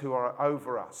 those who are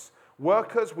over us.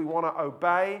 Workers, we want to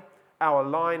obey our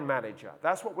line manager.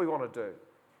 That's what we want to do.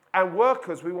 And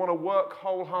workers, we want to work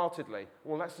wholeheartedly.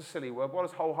 Well, that's a silly word. What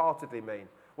does wholeheartedly mean?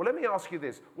 Well, let me ask you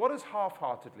this. What does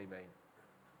half-heartedly mean?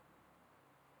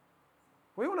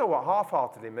 We all know what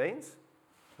half-heartedly means.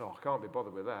 Oh, I can't be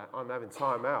bothered with that. I'm having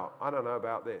time out. I don't know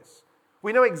about this.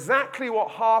 We know exactly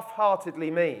what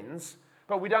half-heartedly means,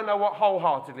 but we don't know what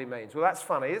wholeheartedly means. Well, that's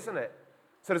funny, isn't it?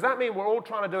 So does that mean we're all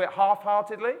trying to do it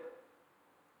half-heartedly?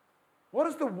 What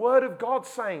is the Word of God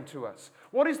saying to us?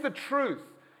 What is the truth?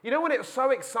 You know when it's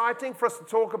so exciting for us to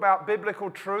talk about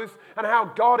biblical truth and how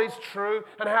God is true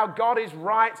and how God is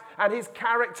right and His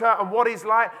character and what He's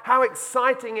like, how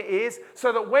exciting it is,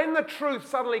 so that when the truth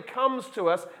suddenly comes to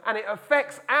us and it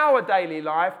affects our daily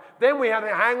life, then we have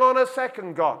to hang on a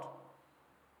second, God.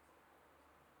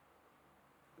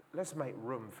 Let's make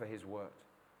room for His Word.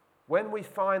 When we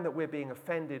find that we're being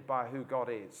offended by who God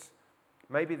is,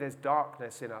 maybe there's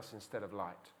darkness in us instead of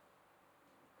light.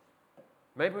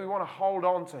 Maybe we want to hold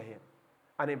on to Him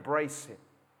and embrace Him.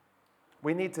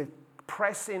 We need to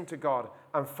press into God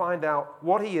and find out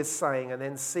what He is saying and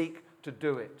then seek to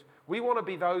do it. We want to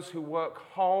be those who work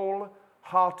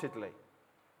wholeheartedly.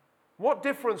 What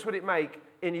difference would it make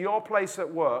in your place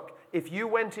at work if you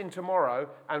went in tomorrow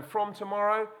and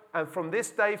from this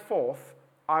day forth,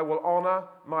 I will honor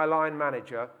my line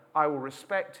manager, I will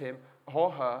respect him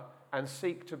or her, and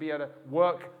seek to be able to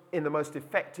work in the most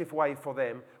effective way for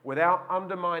them without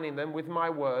undermining them with my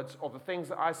words or the things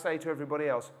that I say to everybody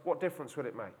else? What difference would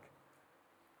it make?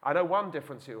 I know one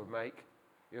difference it would make.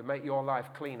 It would make your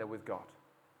life cleaner with God.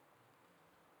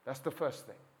 That's the first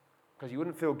thing. Because you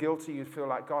wouldn't feel guilty. You'd feel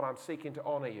like, God, I'm seeking to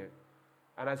honor you.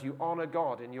 And as you honor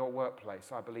God in your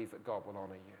workplace, I believe that God will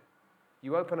honor you.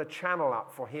 You open a channel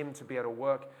up for Him to be able to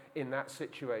work in that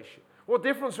situation. What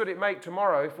difference would it make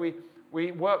tomorrow if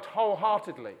we worked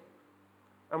wholeheartedly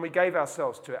and we gave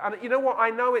ourselves to it? And you know what? I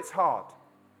know it's hard.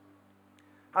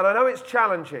 And I know it's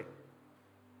challenging.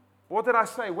 What did I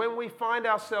say? When we find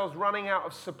ourselves running out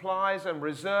of supplies and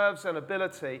reserves and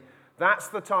ability, That's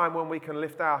the time when we can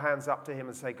lift our hands up to him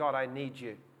and say, God, I need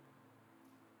you.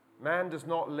 Man does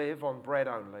not live on bread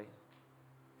only.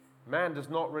 Man does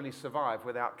not really survive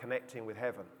without connecting with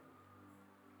heaven.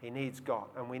 He needs God,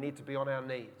 and we need to be on our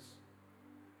knees.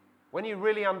 When you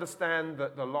really understand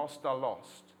that the lost are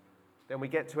lost, then we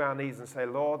get to our knees and say,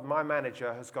 Lord, my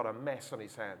manager has got a mess on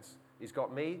his hands. He's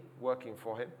got me working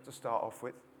for him to start off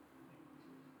with,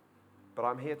 but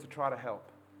I'm here to try to help.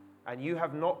 And you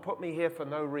have not put me here for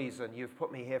no reason. You've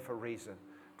put me here for reason.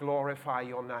 Glorify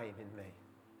your name in me.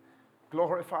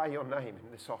 Glorify your name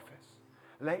in this office.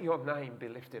 Let your name be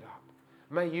lifted up.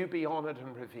 May you be honored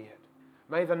and revered.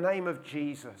 May the name of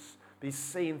Jesus be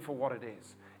seen for what it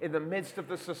is. In the midst of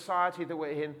the society that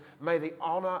we're in, may the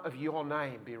honor of your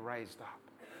name be raised up.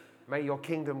 May your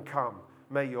kingdom come.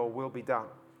 May your will be done.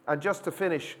 And just to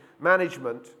finish,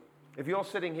 management. If you're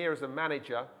sitting here as a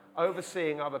manager,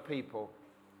 overseeing other people,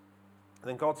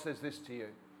 then God says this to you.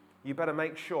 You better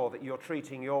make sure that you're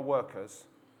treating your workers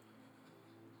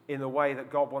in the way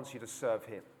that God wants you to serve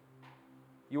him.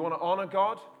 You want to honor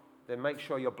God? Then make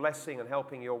sure you're blessing and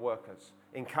helping your workers,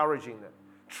 encouraging them.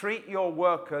 Treat your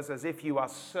workers as if you are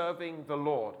serving the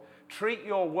Lord. Treat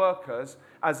your workers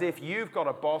as if you've got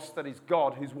a boss that is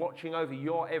God who's watching over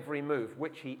your every move,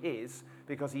 which he is,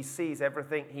 because he sees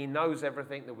everything. He knows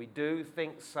everything that we do,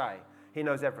 think, say. He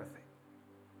knows everything.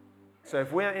 So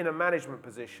if we're in a management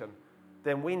position,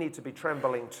 then we need to be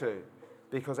trembling too,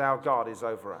 because our God is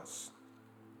over us.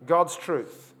 God's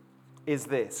truth is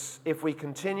this. If we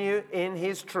continue in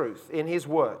his truth, in his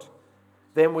word,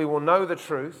 then we will know the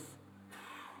truth,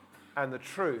 and the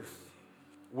truth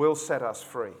will set us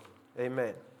free.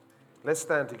 Amen. Let's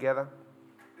stand together.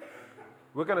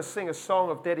 We're going to sing a song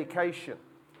of dedication.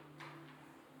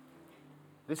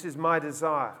 This is my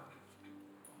desire.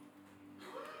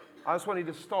 I just want you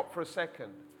to stop for a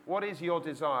second. What is your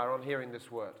desire on hearing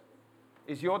this word?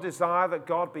 Is your desire that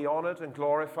God be honored and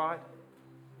glorified?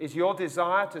 Is your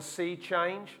desire to see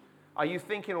change? Are you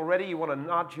thinking already you want to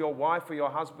nudge your wife or your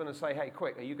husband and say, hey,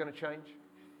 quick, are you going to change?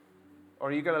 Or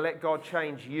are you going to let God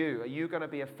change you? Are you going to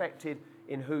be affected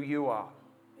in who you are?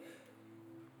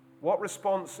 What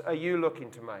response are you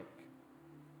looking to make?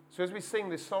 So as we sing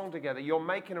this song together, you're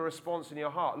making a response in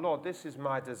your heart. Lord, this is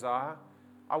my desire.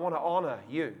 I want to honor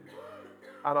you,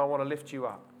 and I want to lift you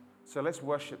up. So let's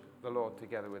worship the Lord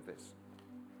together with this.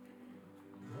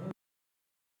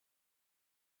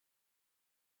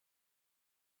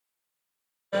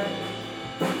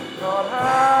 Lord,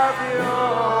 have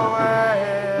your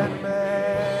way in me.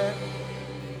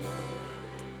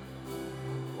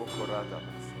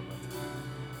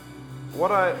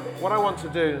 What I want to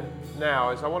do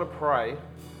now is I want to pray.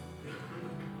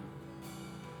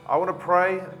 I want to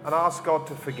pray and ask God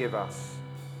to forgive us.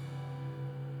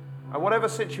 And whatever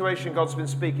situation God's been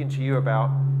speaking to you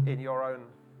about in your own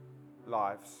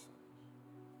lives,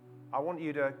 I want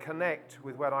you to connect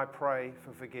with when I pray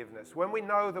for forgiveness. When we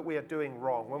know that we are doing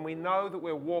wrong, when we know that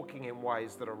we're walking in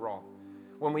ways that are wrong,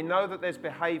 when we know that there's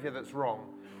behavior that's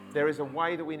wrong, there is a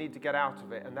way that we need to get out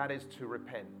of it, and that is to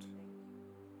repent.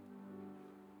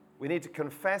 We need to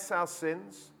confess our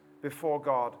sins before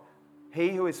God. He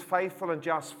who is faithful and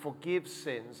just forgives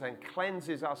sins and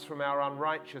cleanses us from our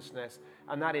unrighteousness,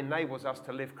 and that enables us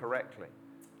to live correctly.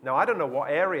 Now, I don't know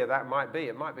what area that might be.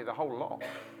 It might be the whole lot.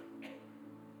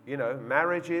 You know,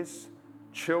 marriages,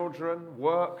 children,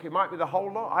 work. It might be the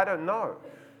whole lot. I don't know.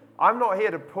 I'm not here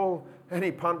to pull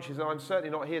any punches, and I'm certainly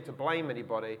not here to blame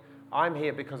anybody. I'm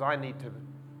here because I need to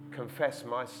confess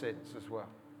my sins as well.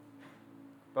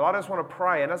 But I just want to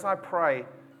pray, and as I pray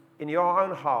in your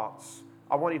own hearts,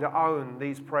 I want you to own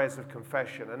these prayers of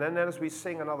confession. And then as we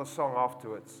sing another song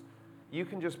afterwards, you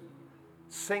can just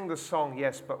sing the song,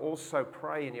 yes, but also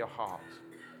pray in your heart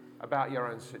about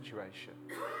your own situation.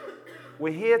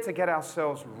 We're here to get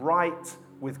ourselves right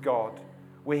with God.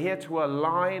 We're here to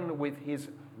align with his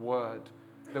word,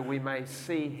 that we may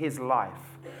see his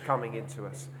life coming into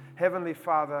us. Heavenly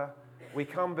Father, we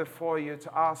come before you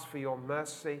to ask for your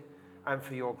mercy and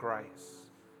for your grace.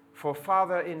 For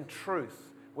Father, in truth,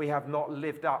 we have not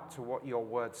lived up to what your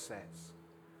word says.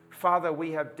 Father,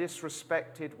 we have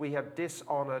disrespected, we have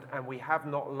dishonored, and we have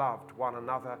not loved one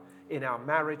another in our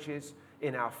marriages,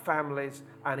 in our families,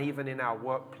 and even in our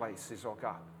workplaces, oh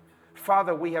God.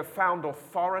 Father, we have found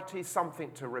authority,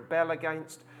 something to rebel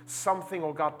against, something,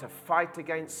 oh God, to fight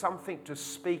against, something to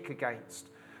speak against.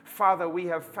 Father, we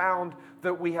have found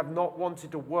that we have not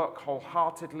wanted to work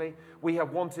wholeheartedly. We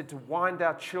have wanted to wind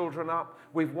our children up.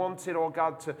 We've wanted, oh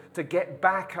God, to get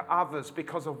back at others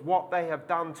because of what they have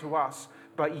done to us.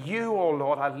 But you, oh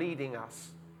Lord, are leading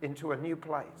us into a new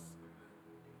place.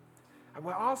 And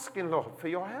we're asking, Lord, for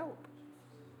your help.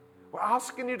 We're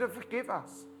asking you to forgive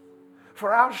us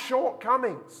for our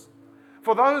shortcomings,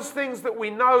 for those things that we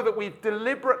know that we've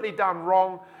deliberately done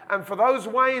wrong, and for those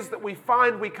ways that we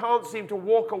find we can't seem to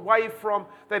walk away from.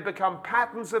 They become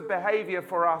patterns of behavior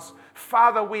for us.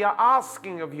 Father, we are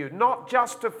asking of you not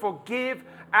just to forgive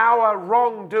our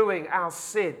wrongdoing, our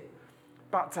sin,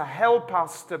 but to help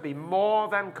us to be more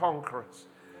than conquerors,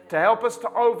 to help us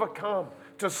to overcome,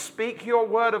 to speak your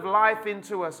word of life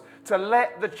into us, to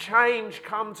let the change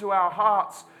come to our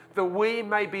hearts, that we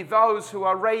may be those who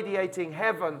are radiating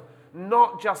heaven,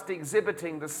 not just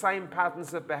exhibiting the same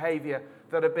patterns of behavior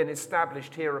that have been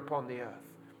established here upon the earth.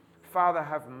 Father,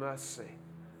 have mercy.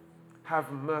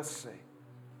 Have mercy.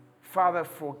 Father,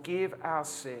 forgive our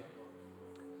sin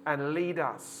and lead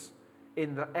us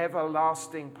in the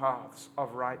everlasting paths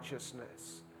of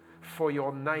righteousness. For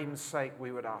your name's sake,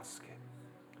 we would ask it.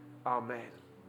 Amen.